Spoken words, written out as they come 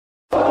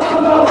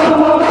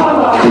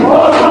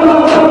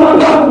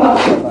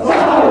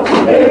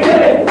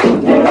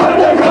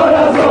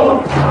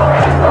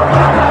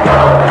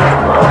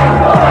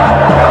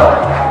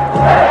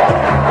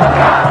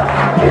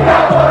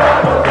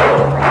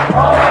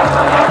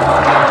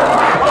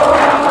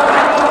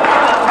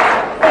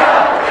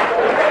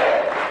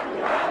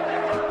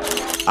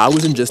I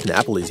wasn't just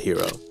Napoli's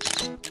hero.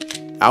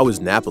 I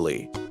was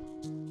Napoli.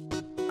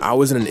 I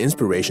was an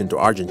inspiration to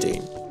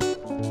Argentine.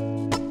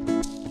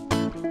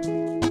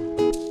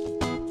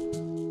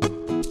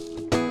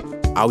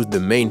 I was the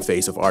main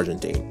face of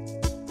Argentine.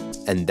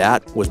 And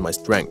that was my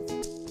strength.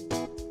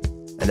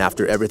 And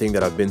after everything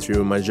that I've been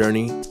through in my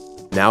journey,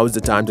 now is the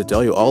time to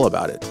tell you all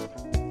about it.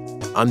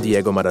 I'm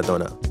Diego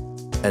Maradona,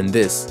 and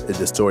this is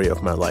the story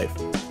of my life.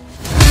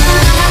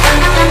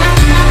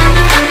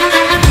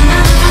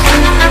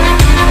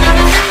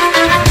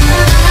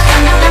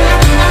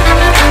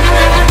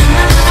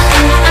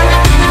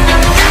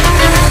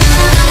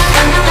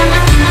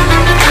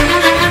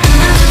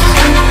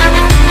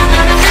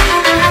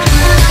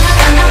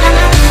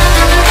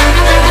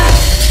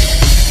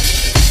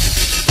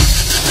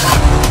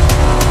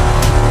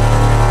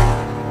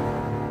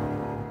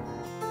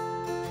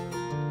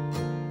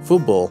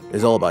 Football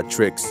is all about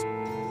tricks,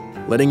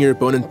 letting your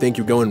opponent think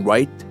you're going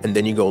right and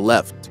then you go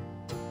left.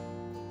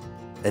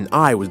 And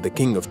I was the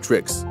king of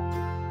tricks.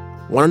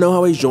 Want to know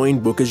how I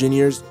joined Boca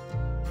Juniors?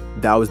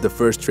 That was the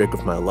first trick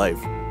of my life.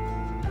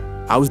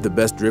 I was the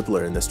best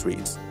dribbler in the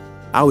streets.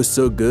 I was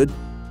so good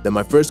that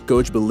my first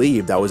coach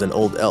believed I was an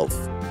old elf.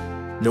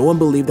 No one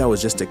believed I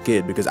was just a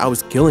kid because I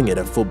was killing it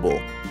at football,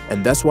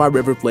 and that's why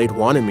River Plate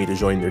wanted me to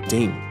join their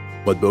team.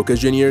 But Boca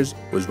Juniors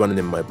was running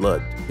in my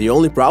blood. The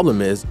only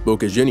problem is,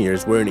 Boca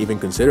Juniors weren't even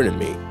considering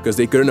me because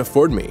they couldn't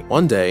afford me.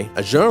 One day,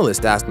 a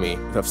journalist asked me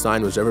if I've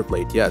signed with River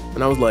Plate yet,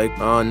 and I was like,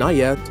 not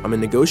yet. I'm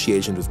in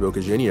negotiations with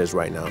Boca Juniors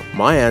right now.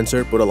 My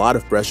answer put a lot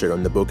of pressure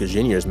on the Boca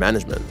Juniors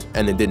management,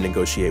 and they did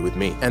negotiate with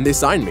me, and they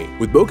signed me.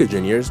 With Boca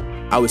Juniors,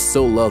 I was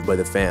so loved by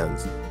the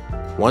fans.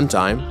 One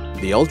time,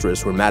 the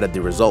Ultras were mad at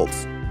the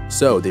results,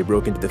 so they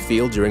broke into the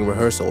field during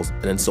rehearsals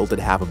and insulted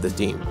half of the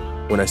team.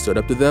 When I stood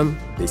up to them,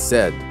 they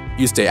said,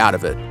 "You stay out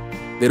of it.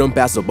 They don't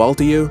pass the ball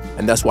to you,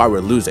 and that's why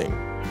we're losing."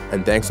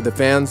 And thanks to the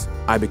fans,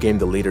 I became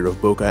the leader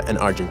of Boca and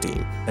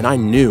Argentine, and I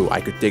knew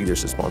I could take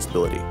this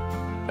responsibility.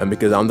 And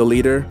because I'm the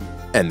leader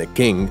and the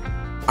king,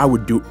 I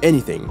would do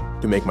anything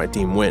to make my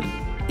team win,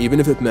 even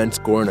if it meant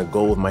scoring a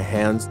goal with my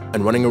hands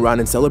and running around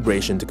in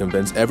celebration to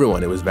convince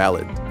everyone it was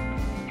valid.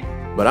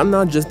 But I'm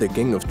not just the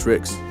king of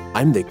tricks,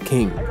 I'm the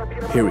king,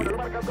 period.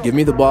 Give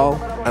me the ball,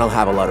 and I'll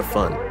have a lot of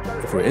fun.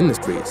 If we're in the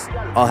streets,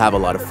 I'll have a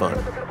lot of fun.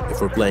 If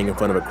we're playing in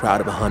front of a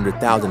crowd of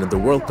 100,000 at the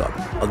World Cup,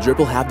 I'll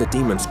dribble half the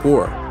team and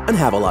score, and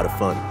have a lot of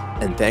fun.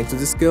 And thanks to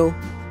this skill,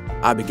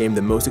 I became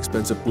the most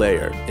expensive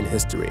player in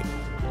history.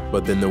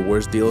 But then the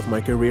worst deal of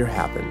my career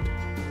happened.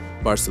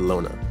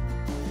 Barcelona.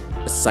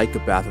 A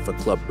psychopath of a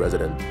club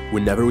president.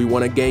 Whenever we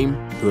won a game,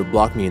 he would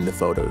block me in the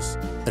photos.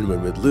 And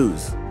when we'd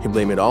lose, he'd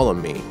blame it all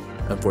on me.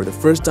 And for the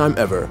first time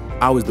ever,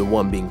 I was the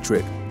one being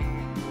tricked.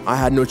 I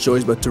had no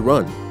choice but to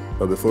run.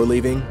 But before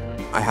leaving,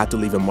 I had to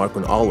leave a mark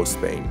on all of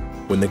Spain.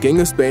 When the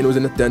King of Spain was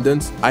in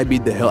attendance, I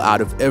beat the hell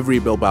out of every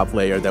Bilbao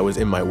player that was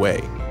in my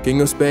way. King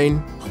of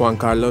Spain, Juan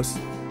Carlos,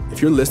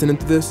 if you're listening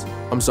to this,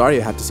 I'm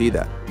sorry I had to see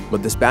that.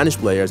 But the Spanish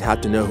players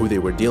had to know who they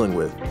were dealing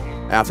with.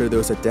 After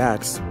those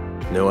attacks,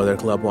 no other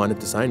club wanted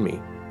to sign me.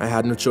 I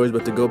had no choice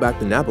but to go back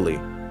to Napoli.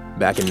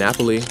 Back in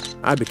Napoli,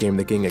 I became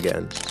the king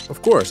again.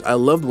 Of course, I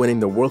loved winning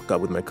the World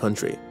Cup with my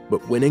country,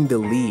 but winning the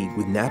league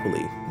with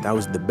Napoli, that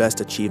was the best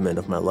achievement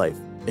of my life.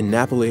 In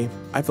Napoli,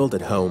 I felt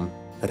at home.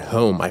 At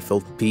home, I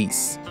felt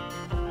peace.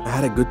 I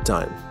had a good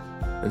time,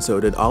 and so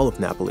did all of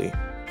Napoli.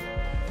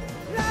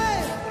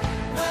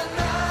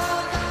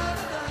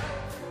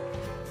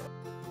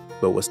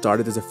 But what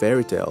started as a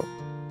fairy tale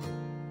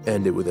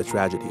ended with a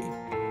tragedy.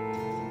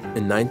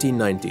 In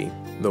 1990,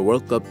 the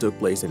World Cup took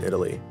place in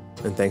Italy,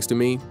 and thanks to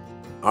me,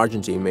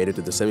 Argentina made it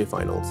to the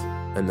semifinals,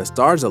 and the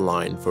stars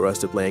aligned for us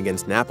to play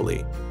against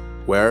Napoli.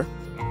 Where?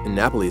 In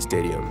Napoli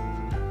Stadium.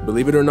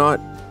 Believe it or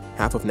not,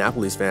 half of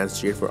Napoli's fans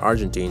cheered for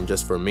Argentina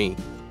just for me.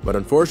 But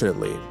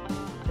unfortunately,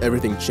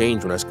 everything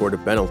changed when I scored a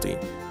penalty,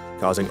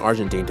 causing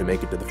Argentina to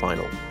make it to the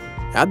final.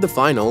 At the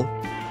final,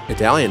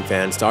 Italian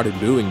fans started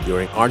booing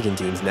during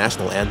Argentina's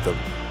national anthem,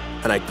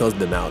 and I cussed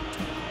them out.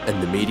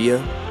 And the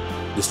media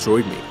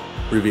destroyed me,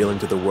 revealing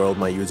to the world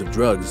my use of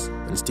drugs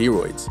and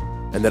steroids,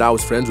 and that I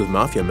was friends with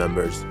mafia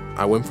members.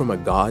 I went from a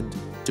god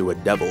to a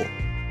devil.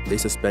 They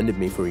suspended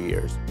me for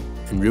years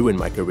and ruined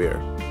my career.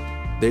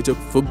 They took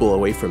football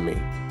away from me,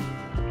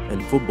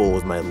 and football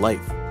was my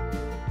life.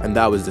 And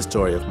that was the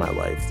story of my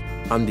life.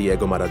 I'm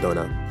Diego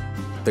Maradona,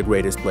 the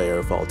greatest player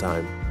of all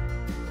time.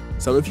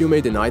 Some of you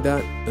may deny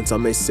that, and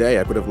some may say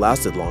I could have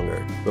lasted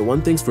longer. But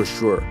one thing's for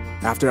sure,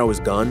 after I was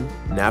gone,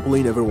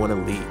 Napoli never won a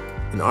league,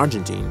 and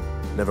Argentina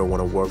never won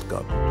a World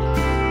Cup.